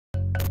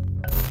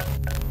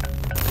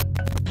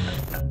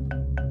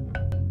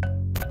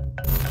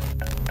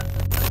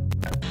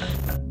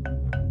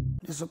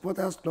the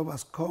supporters club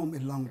has come a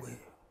long way.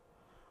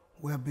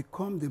 We have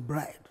become the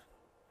bride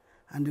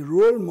and the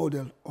role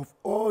model of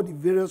all the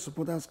various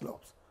supporters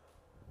clubs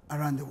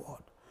around the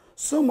world.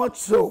 So much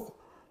so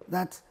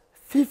that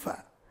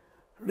FIFA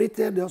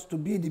rated us to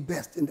be the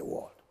best in the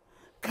world.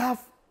 CAF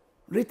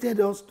rated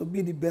us to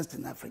be the best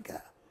in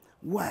Africa.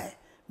 Why?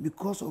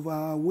 Because of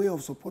our way of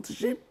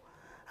supportership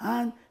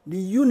and the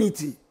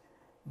unity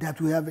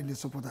that we have in the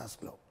supporters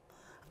club.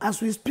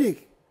 As we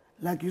speak,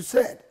 like you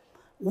said,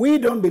 we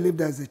don't believe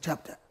there is a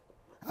chapter.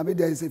 I mean,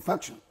 there is a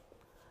faction.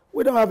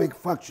 We don't have a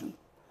faction.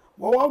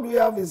 But what we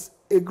have is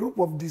a group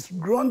of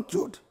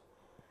disgruntled,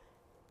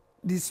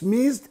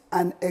 dismissed,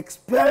 and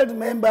expelled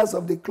members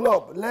of the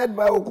club, led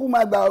by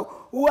Okumagba,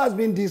 who has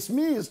been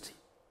dismissed.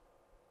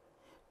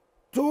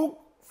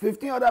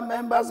 15 other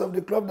members of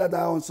the club that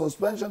are on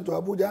suspension to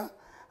Abuja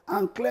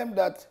and claimed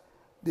that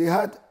they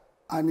had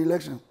an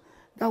election.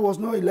 That was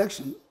no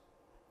election.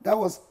 That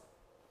was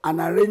an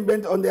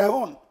arrangement on their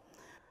own.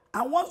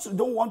 And once you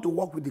don't want to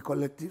work with the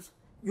collectives,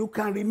 you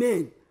can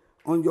remain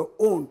on your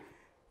own.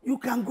 You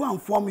can go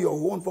and form your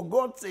own. For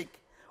God's sake,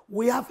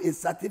 we have a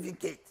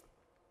certificate.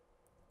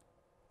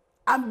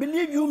 And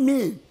believe you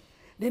me,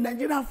 the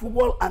Nigerian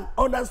Football and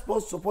Other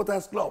Sports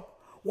Supporters Club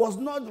was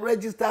not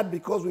registered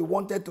because we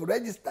wanted to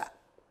register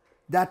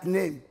that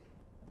name.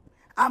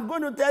 I'm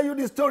going to tell you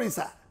the story,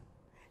 sir.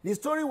 The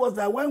story was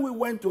that when we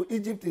went to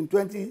Egypt in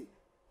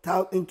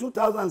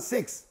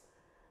 2006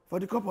 for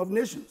the Cup of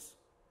Nations,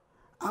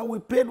 and we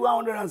paid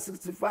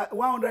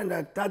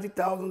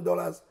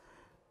 $130,000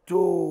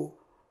 to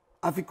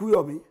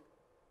Afikuyomi,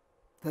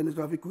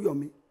 Senator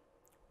Afikuyomi,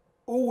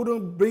 who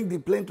wouldn't bring the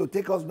plane to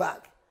take us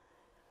back.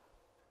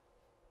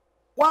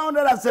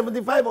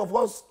 175 of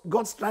us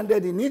got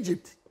stranded in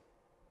Egypt.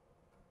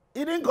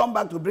 He didn't come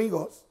back to bring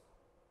us.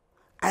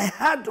 I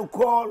had to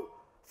call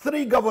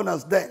 3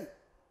 governors then.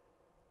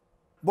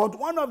 But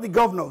one of the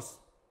governors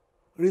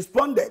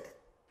responded,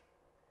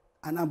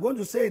 and I'm going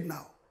to say it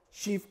now,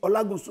 Chief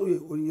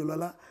Olagunsoye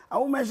Oyinlola. I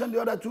won't mention the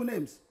other 2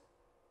 names.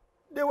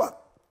 They were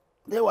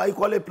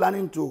equally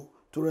planning to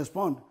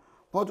respond.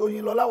 But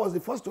Oyinlola was the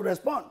first to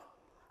respond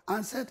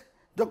and said,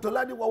 Dr.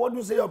 Ladipo, what do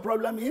you say your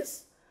problem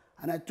is?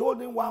 And I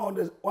told him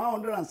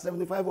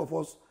 175 of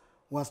us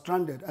were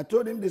stranded. I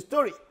told him the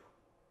story.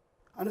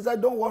 And he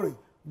said, don't worry.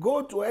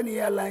 Go to any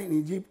airline in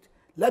Egypt.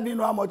 Let me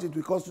know how much it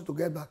will cost you to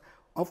get back.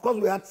 Of course,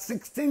 we had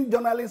 16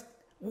 journalists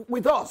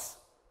with us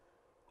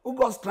who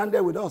got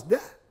stranded with us there.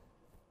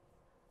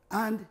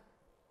 And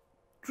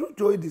true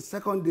to it, the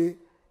second day,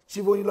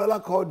 Chief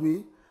Oyinlola called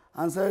me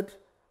and said,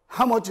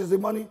 how much is the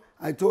money?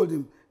 I told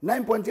him,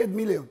 9.8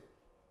 million.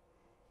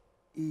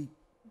 He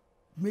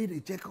made a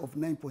check of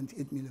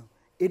 9.8 million,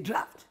 a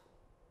draft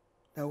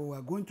that we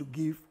were going to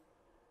give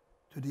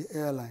to the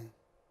airline.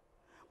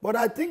 But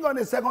I think on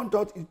the second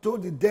thought, he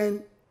told the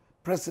then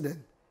president,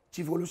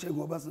 Chief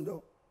Olusegun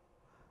Obasanjo,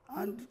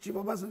 and Chief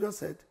Obasanjo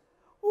said,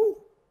 oh,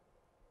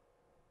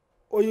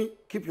 Oyin,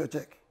 keep your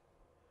check.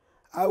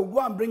 I will go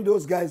and bring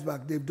those guys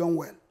back. They've done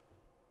well.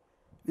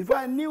 Before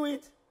I knew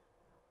it,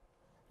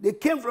 they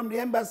came from the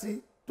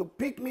embassy to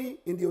pick me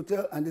in the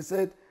hotel, and they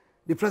said,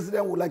 the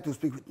president would like to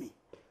speak with me.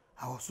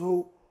 I was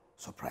so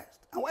surprised.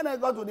 And when I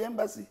got to the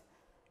embassy,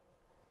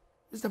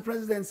 Mr.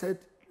 President said,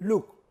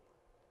 look,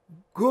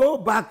 go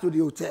back to the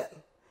hotel.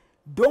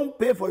 Don't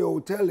pay for your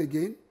hotel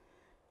again.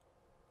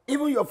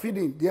 Even your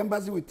feeding, the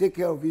embassy will take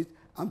care of it.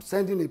 I'm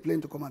sending a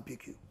plane to come and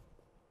pick you.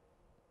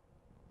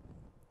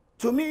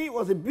 To me, it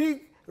was a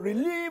big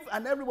relief,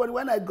 and everybody,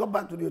 when I got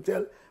back to the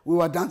hotel, we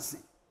were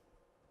dancing.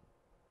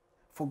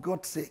 For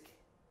God's sake.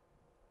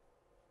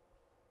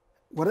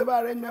 Whatever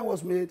arrangement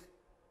was made,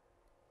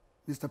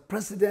 Mr.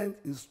 President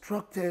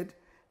instructed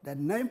that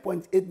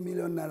 9.8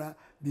 million naira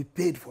be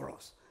paid for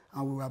us,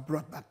 and we were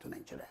brought back to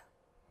Nigeria.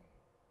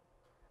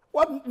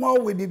 What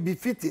more would it be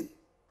fitting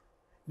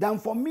than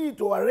for me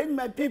to arrange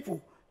my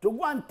people to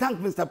go and thank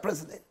Mr.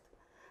 President?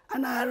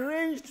 And I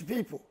arranged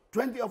people,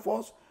 20 of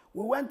us,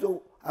 we went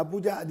to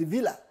Abuja at the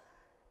villa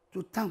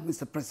to thank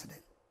Mr.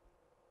 President.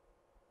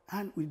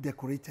 And we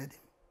decorated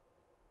him.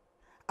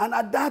 And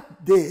at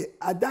that day,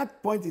 at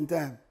that point in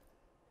time,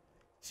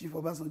 Chief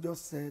Obasanjo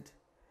said,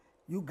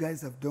 you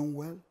guys have done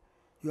well.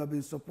 You have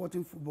been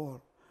supporting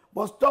football.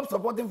 But stop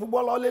supporting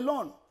football all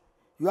alone.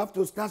 You have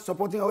to start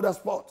supporting other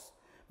sports,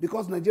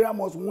 because Nigeria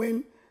must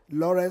win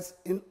laurels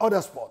in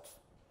other sports.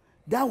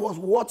 That was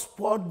what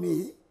spurred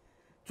me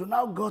to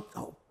then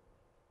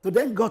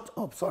got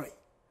up,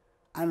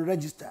 and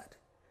registered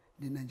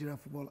the Nigeria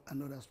Football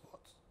and Other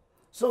Sports.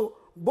 So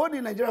both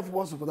the Nigeria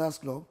Football Supporters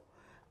Club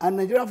and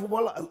Nigeria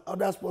Football and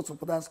Other Sports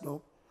Supporters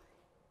Club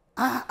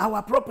are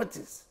our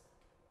properties,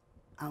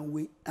 and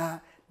we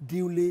are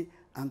duly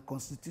and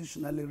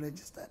constitutionally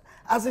registered.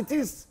 As it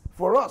is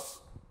for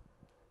us,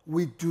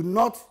 we do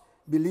not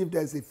believe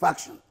there is a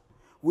faction.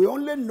 We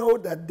only know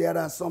that there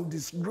are some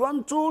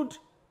disgruntled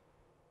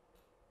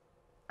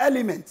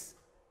elements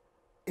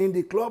in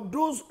the club,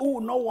 those who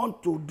will not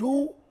want to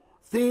do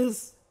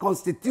things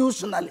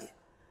constitutionally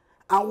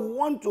and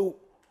want to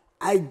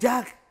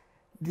hijack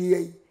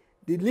the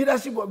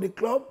leadership of the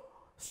club,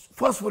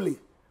 forcefully,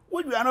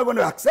 which we are not going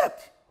to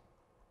accept.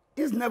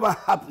 It's never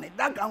happening.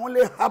 That can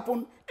only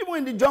happen even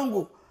in the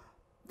jungle.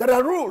 There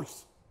are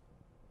rules.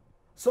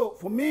 So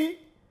for me,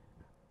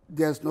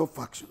 there's no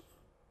faction.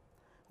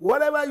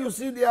 Whatever you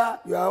see there,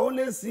 you are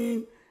only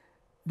seeing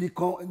the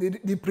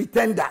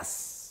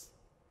pretenders.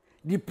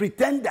 The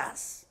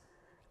pretenders.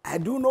 I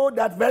do know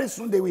that very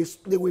soon they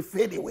will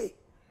fade away.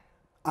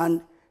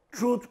 And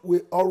truth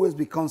will always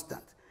be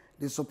constant.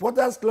 The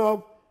Supporters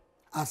Club,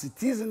 as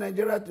it is in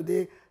Nigeria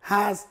today,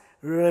 has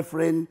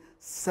Reverend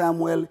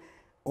Samuel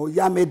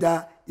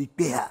Oyameda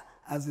Ikpeha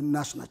as the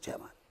national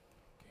chairman.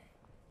 Okay.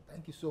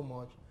 Thank you so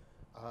much.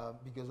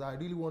 Because I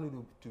really wanted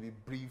to be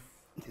brief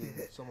in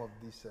some of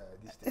these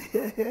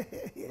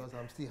things. Because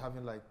I'm still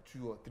having like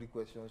 2 or 3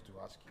 questions to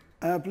ask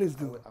you. Please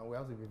do. And we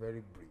have to be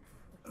very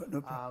brief.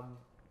 No problem.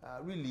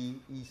 Really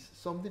is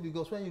something,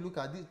 because when you look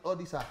at this, all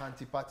these are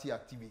anti-party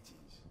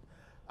activities.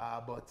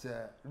 But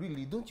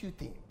really, don't you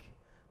think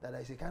that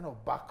there is a kind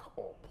of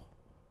backup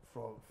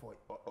for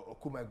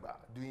Okumegba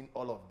doing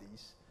all of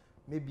this,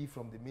 maybe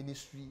from the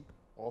ministry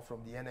or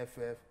from the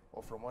NFF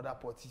or from other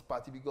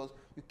party, because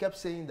you kept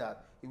saying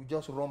that he would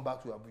just run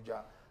back to Abuja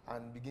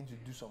and begin to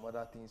do some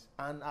other things.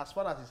 And as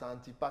far as his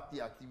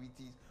anti-party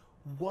activities,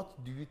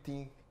 what do you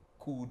think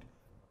could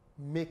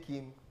make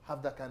him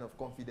have that kind of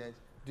confidence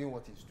doing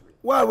what he's doing?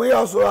 Well, we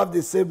also have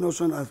the same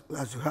notion as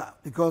you have,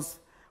 because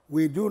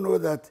we do know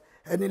that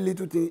any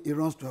little thing he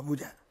runs to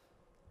Abuja.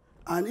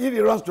 And if he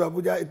runs to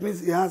Abuja, it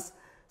means he has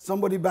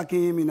somebody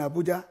backing him in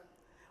Abuja.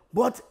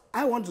 But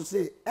I want to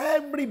say,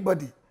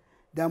 everybody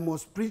that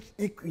must preach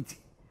equity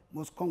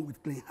must come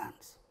with clean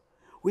hands.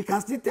 We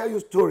can still tell you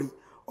a story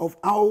of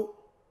how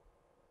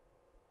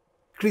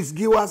Chris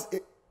Giwa's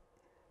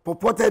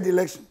purported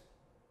election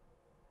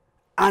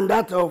and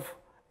that of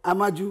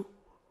Amaju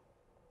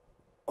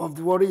of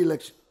the Warri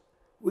election.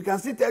 We can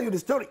still tell you the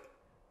story.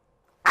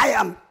 I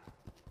am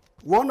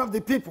one of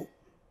the people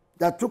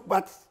that took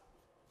part,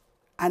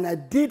 and I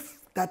did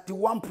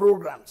 31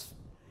 programs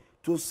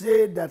to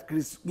say that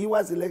Chris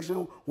Giwa's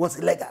election was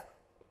illegal,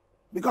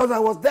 because I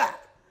was there.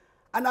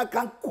 And I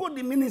can quote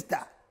the minister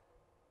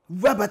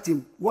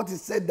verbatim what he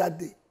said that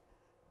day.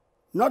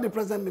 Not the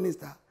present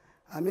minister.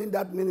 I mean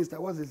that minister,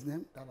 what's his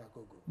name?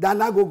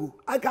 Danagogo.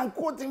 I can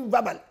quote him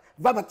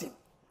verbatim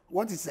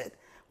what he said.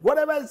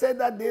 Whatever he said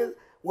that day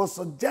was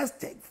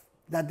suggestive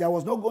that there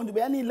was not going to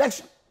be any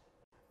election.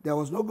 There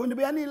was not going to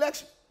be any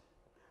election.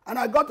 And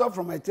I got up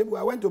from my table.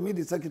 I went to meet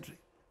the secretary,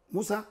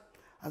 Musa.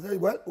 I said,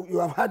 well, you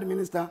have heard the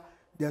minister,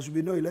 there should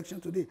be no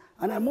election today.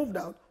 And I moved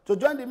out to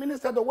join the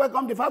minister to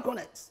welcome the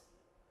Falconets.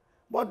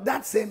 But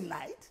that same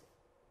night,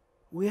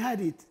 we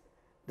had it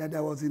that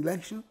there was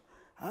election,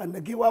 and the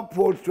giver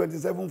polled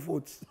 27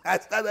 votes. I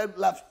started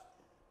laughing.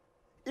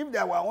 If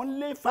there were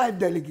only 5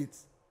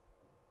 delegates,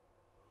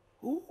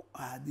 who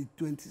are the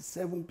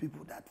 27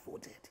 people that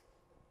voted?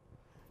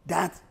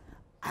 That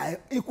I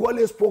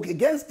equally spoke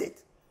against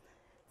it.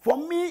 For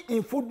me,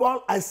 in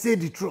football, I say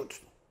the truth.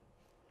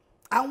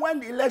 And when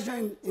the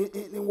election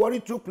in Warri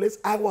took place,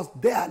 I was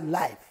there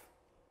live.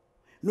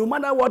 No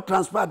matter what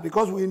transpired,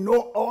 because we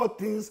know all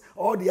things,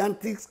 all the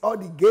antics, all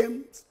the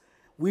games,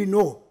 we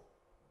know.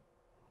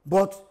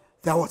 But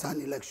there was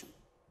an election.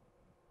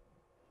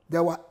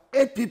 There were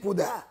 8 people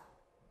there.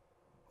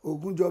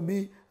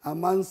 Ogunjobi,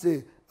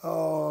 Amanse,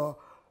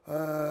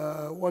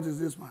 what is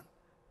this man?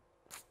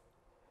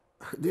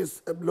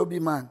 This lobby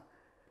man.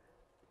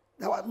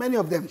 There were many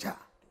of them,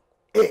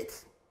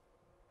 8.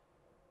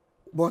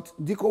 But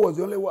Diko was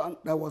the only one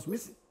that was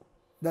missing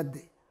that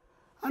day.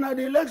 And at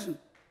the election,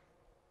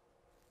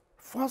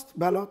 first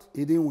ballot,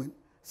 he didn't win.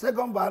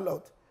 Second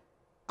ballot,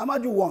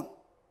 Amaju won.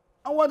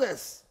 And what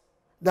else?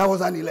 There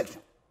was an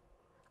election.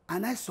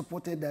 And I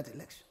supported that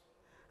election.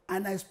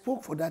 And I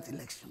spoke for that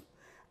election.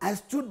 I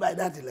stood by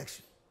that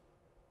election.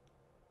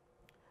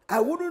 I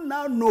wouldn't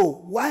now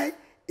know why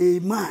a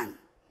man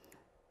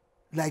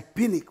like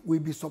Pinnick will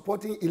be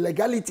supporting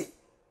illegality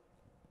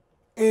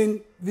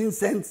in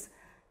Vincent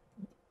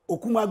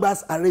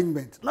Okumegba's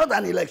arrangement, not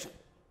an election.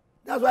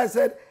 That's why I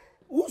said,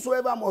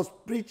 whosoever must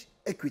preach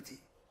equity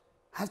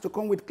has to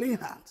come with clean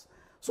hands.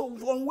 So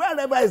from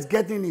wherever is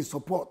getting his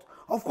support,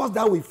 of course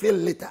that will fail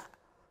later.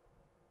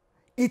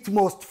 It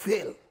must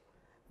fail,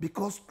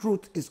 because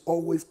truth is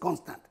always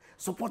constant.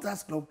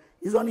 Supporters Club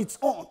is on its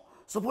own.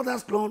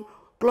 Supporters Club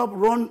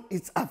run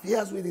its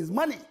affairs with his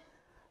money.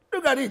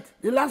 Look at it.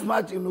 The last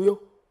match in New York,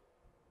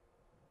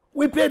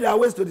 we paid our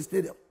ways to the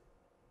stadium.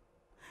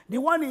 The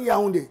one in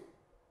Yaoundé,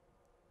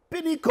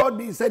 Penny called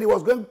me and said he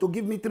was going to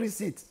give me 3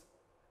 seats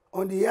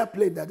on the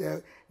airplane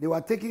that they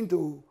were taking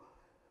to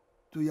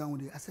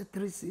Yaoundé. I said,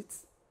 3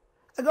 seats?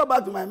 I got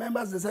back to my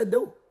members. They said,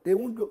 no, they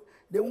won't go.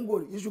 They won't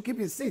go. You should keep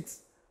his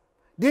seats.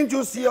 Didn't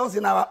you see us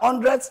in our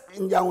hundreds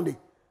in Yaoundé?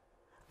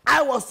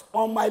 I was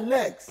on my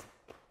legs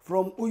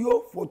from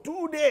Uyo for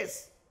 2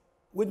 days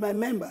with my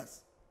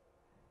members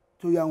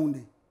to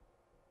Yaoundé.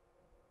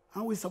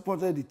 And we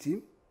supported the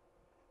team.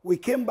 We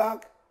came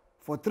back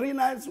for 3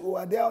 nights. We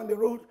were there on the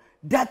road.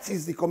 That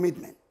is the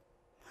commitment.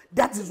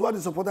 That is what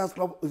the Supporters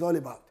Club is all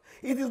about.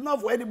 It is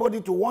not for anybody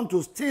to want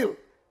to steal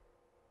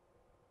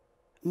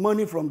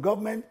money from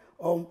government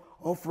or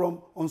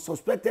from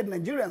unsuspected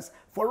Nigerians.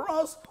 For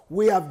us,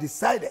 we have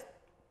decided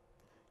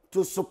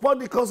to support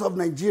the cause of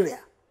Nigeria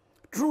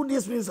through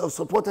this means of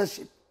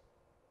supportership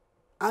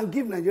and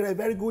give Nigeria a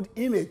very good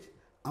image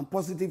and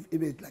positive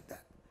image like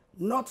that.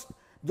 Not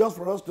just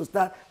for us to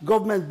start,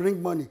 government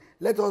bring money,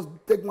 let us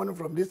take money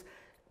from this.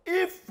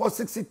 If for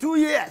 62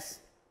 years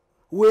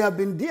we have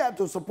been there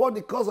to support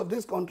the cause of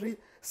this country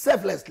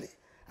selflessly,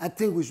 I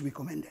think we should be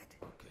commended.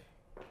 Okay.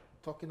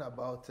 Talking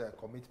about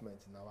commitment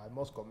now, I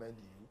must commend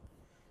you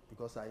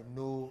because I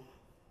know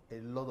a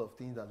lot of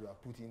things that you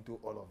have put into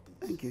all of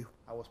this. Thank you.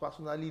 I was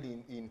personally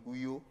in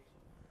Uyo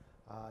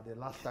the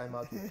last time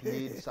out we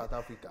played South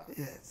Africa.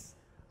 Yes.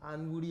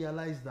 And we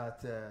realized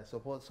that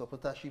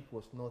supportership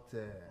was not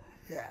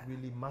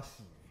really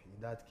massive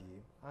in that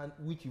game, and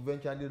which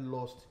eventually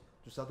lost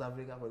to South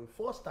Africa for the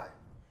first time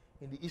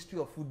in the history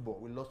of football.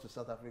 We lost to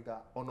South Africa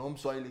on home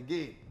soil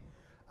again.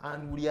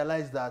 And we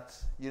realized that,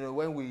 you know,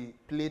 when we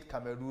played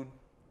Cameroon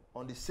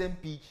on the same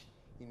pitch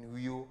in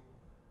Rio,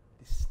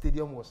 the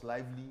stadium was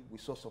lively. We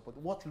saw support.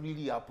 What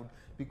really happened?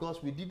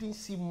 Because we didn't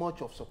see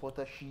much of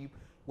supportership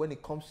when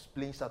it comes to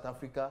playing South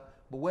Africa.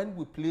 But when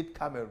we played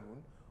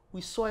Cameroon,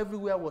 we saw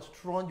everywhere was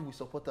strong with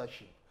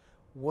supportership.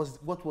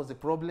 What was the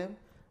problem?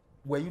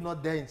 Were you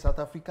not there in South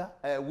Africa?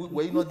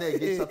 Were you not there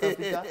against South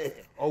Africa?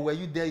 Or were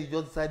you there, you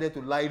just decided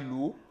to lie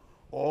low?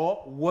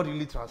 Or what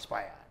really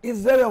transpired? It's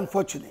very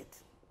unfortunate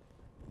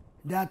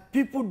that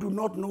people do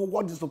not know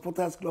what the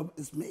supporters club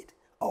is made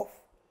of.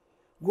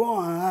 Go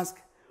on and ask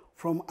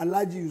from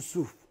Alhaji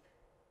Yusuf.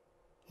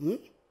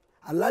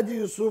 Alhaji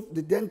Yusuf,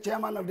 the then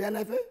chairman of the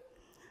NFA.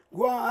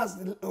 Go on and ask,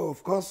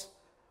 of course,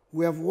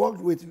 we have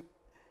worked with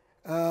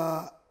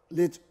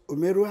late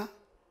Omerua,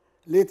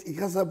 late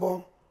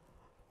Ikasabo.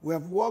 We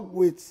have worked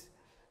with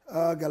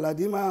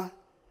Galadima,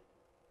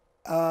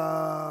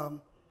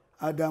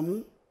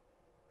 Adamu,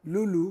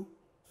 Lulu,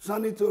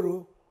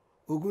 Sanitoro,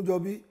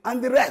 Ogunjobi,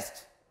 and the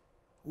rest.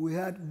 We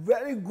had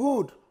very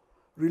good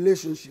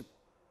relationship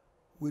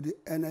with the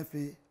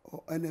NFA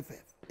or NFF.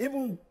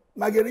 Even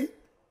Marguerite,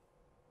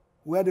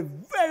 we had a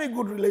very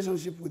good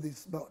relationship with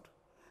this board.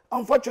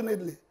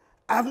 Unfortunately,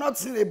 I have not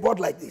seen a board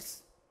like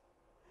this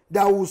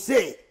that will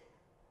say,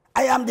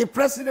 I am the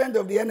president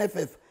of the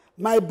NFF.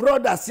 My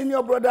brother,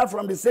 senior brother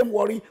from the same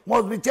worry,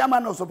 must be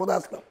chairman of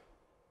Supporters Club.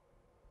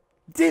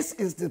 This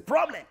is the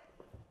problem.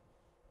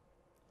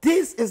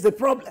 This is the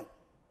problem.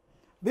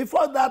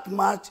 Before that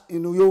match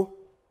in Uyo,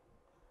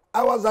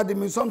 I was at the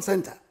Museum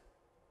Center,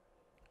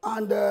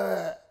 and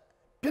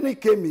Pini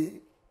came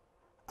in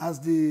as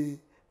the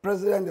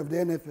president of the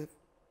NFF.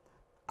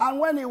 And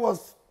when he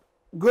was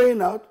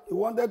going out, he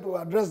wanted to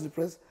address the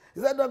press. He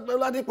said, Dr.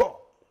 Ladipo,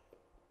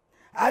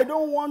 I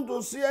don't want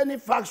to see any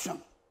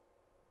faction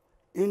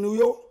in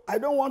Uyo. I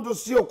don't want to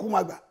see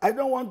Okumaga. I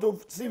don't want to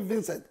see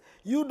Vincent.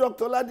 You,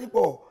 Dr.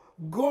 Ladipo,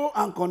 go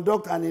and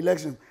conduct an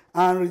election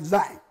and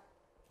resign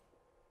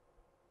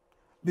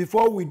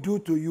before we do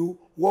to you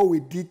what we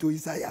did to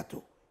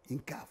Isayato in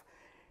CAF.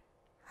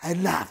 I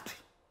laughed.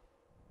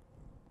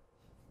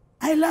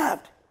 I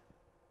laughed.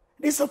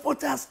 The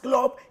supporters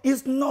club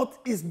is not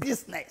his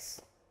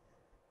business.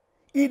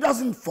 He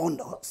doesn't fund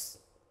us.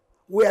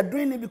 We are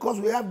doing it because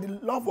we have the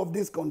love of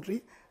this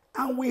country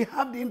and we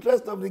have the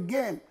interest of the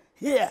game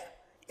here.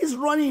 It's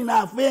running in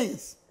our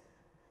veins.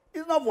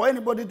 It's not for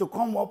anybody to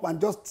come up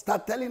and just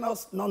start telling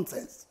us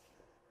nonsense.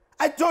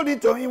 I told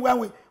it to him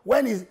when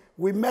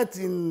we met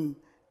in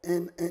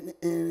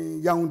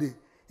Yaoundé.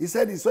 He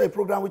said he saw a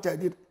program which I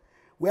did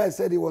where I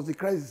said it was a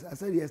crisis. I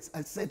said, yes,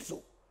 I said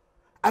so.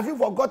 Have you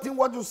forgotten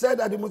what you said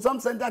at the Museum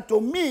Center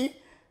to me,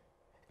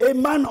 a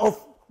man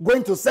of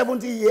going to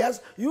 70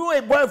 years, you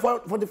a boy for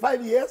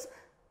 45 years,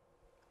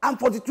 and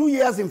 42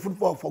 years in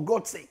football, for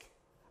God's sake.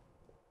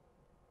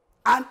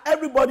 And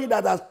everybody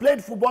that has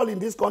played football in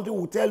this country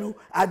will tell you,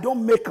 I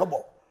don't make a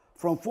ball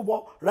from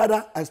football.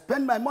 Rather, I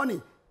spend my money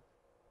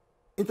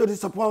into the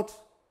support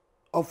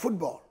of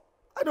football.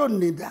 I don't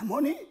need that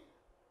money.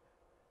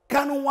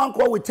 Kanu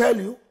Nwankwo will tell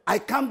you, I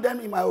camped them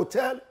in my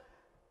hotel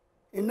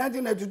in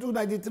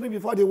 1992-93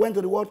 before they went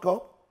to the World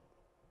Cup.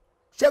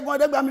 Segun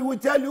Odegbami will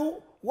tell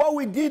you what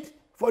we did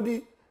for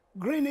the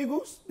Green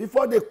Eagles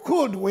before they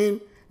could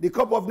win the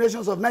Cup of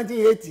Nations of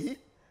 1980,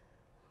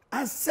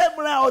 and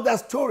several other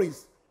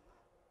stories.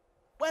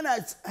 When I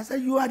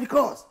said, you are the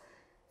cause,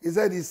 he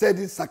said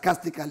it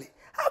sarcastically.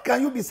 How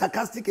can you be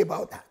sarcastic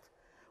about that?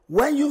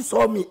 When you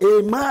saw me,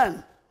 a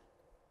man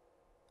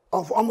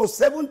of almost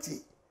 70,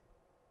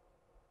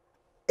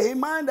 a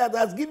man that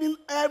has given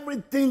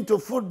everything to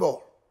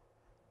football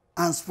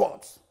and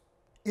sports,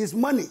 his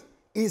money,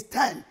 his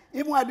time,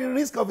 even at the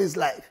risk of his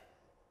life,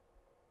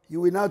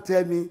 you will now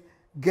tell me,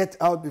 get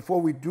out before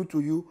we do to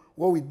you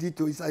what we did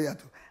to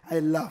Isayato. I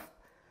laugh.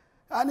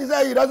 And he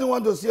said he doesn't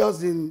want to see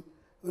us in,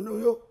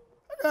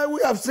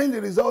 we have seen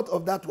the result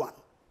of that one.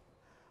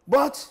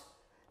 But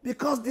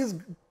because this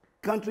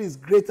country is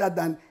greater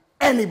than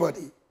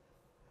anybody,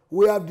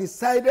 we have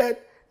decided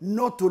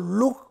not to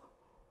look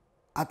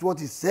at what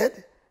he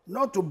said,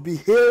 not to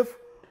behave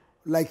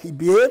like he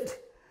behaved.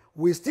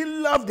 We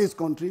still love this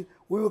country.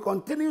 we will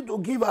continue to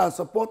give our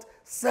support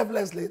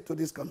selflessly to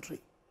this country.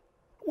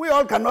 We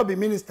all cannot be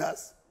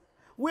ministers.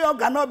 We all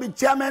cannot be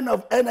chairman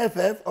of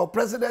NFF or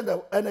president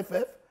of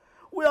NFF.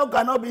 We all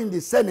cannot be in the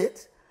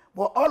Senate.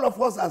 But all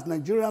of us as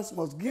Nigerians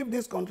must give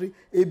this country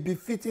a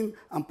befitting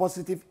and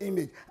positive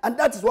image. And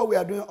that is what we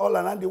are doing all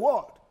around the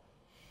world.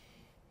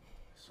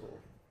 So,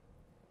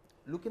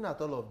 looking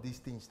at all of these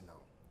things now,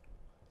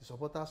 the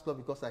supporters club,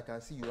 because I can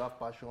see you have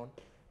passion,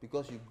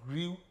 because you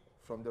grew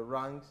from the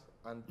ranks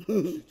and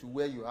to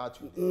where you are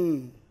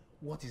today.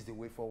 What is the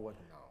way forward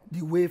now?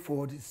 The way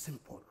forward is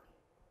simple.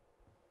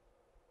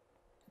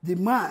 The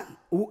man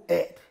who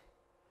erred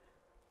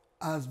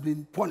has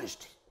been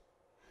punished.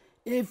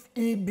 If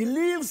he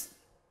believes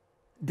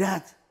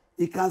that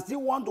he can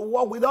still want to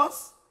work with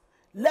us,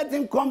 let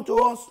him come to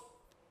us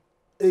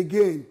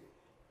again,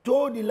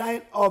 toe the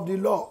line of the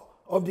law,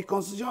 of the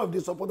constitution of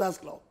the supporters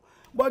club.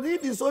 But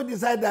if he so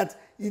decides that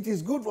it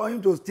is good for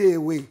him to stay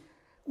away,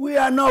 we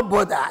are not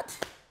bothered.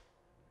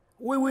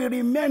 We will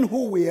remain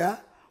who we are,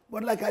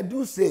 but like I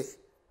do say,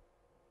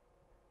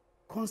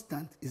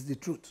 constant is the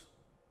truth.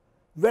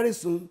 Very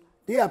soon,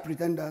 they are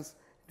pretenders,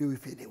 they will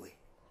fade away.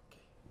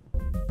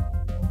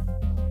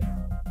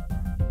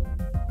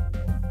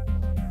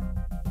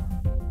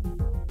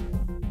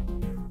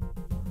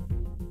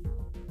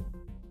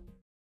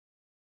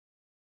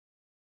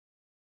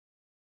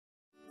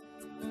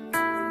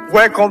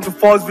 Welcome to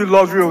Forstview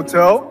Luxury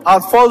Hotel.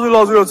 At Forstview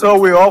Luxury Hotel,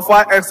 we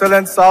offer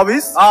excellent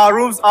service. Our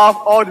rooms have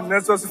all the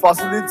necessary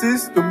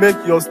facilities to make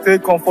your stay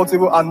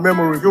comfortable and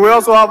memorable. You will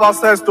also have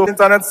access to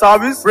internet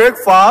service,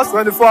 breakfast,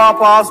 24-hour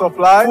power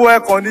supply, full air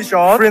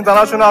condition, free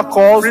international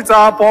calls, free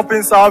tire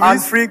pumping service,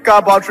 and free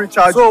car battery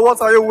charge. So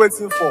what are you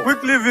waiting for?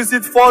 Quickly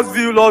visit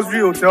Forstview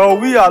Luxury Hotel.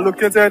 We are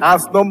located at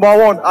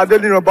 #1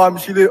 Adeola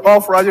Bamishile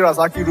off Raji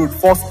Rasaki Road,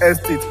 First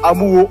Estate,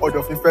 Amuwo,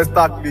 Odofin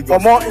Festac, Lagos. For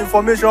more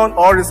information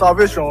or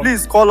reservation,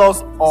 please call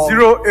us on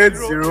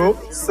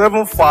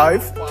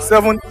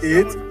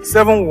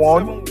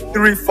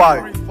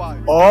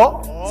 08075787135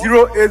 or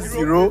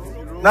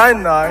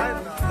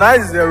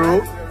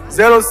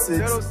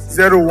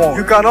 08099900601.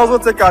 You can also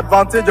take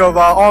advantage of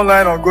our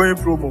online ongoing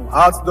promo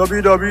at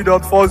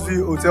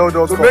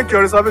www.forceviewhotel.com to make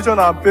your reservation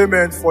and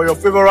payment for your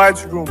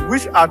favorite room,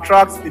 which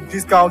attracts a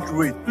discount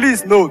rate.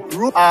 Please note,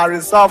 rooms are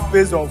reserved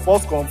based on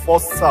first come,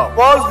 first serve.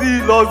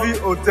 Forstview Luxury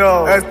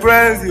Hotel,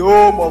 experience the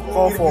home of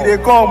comfort. They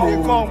come.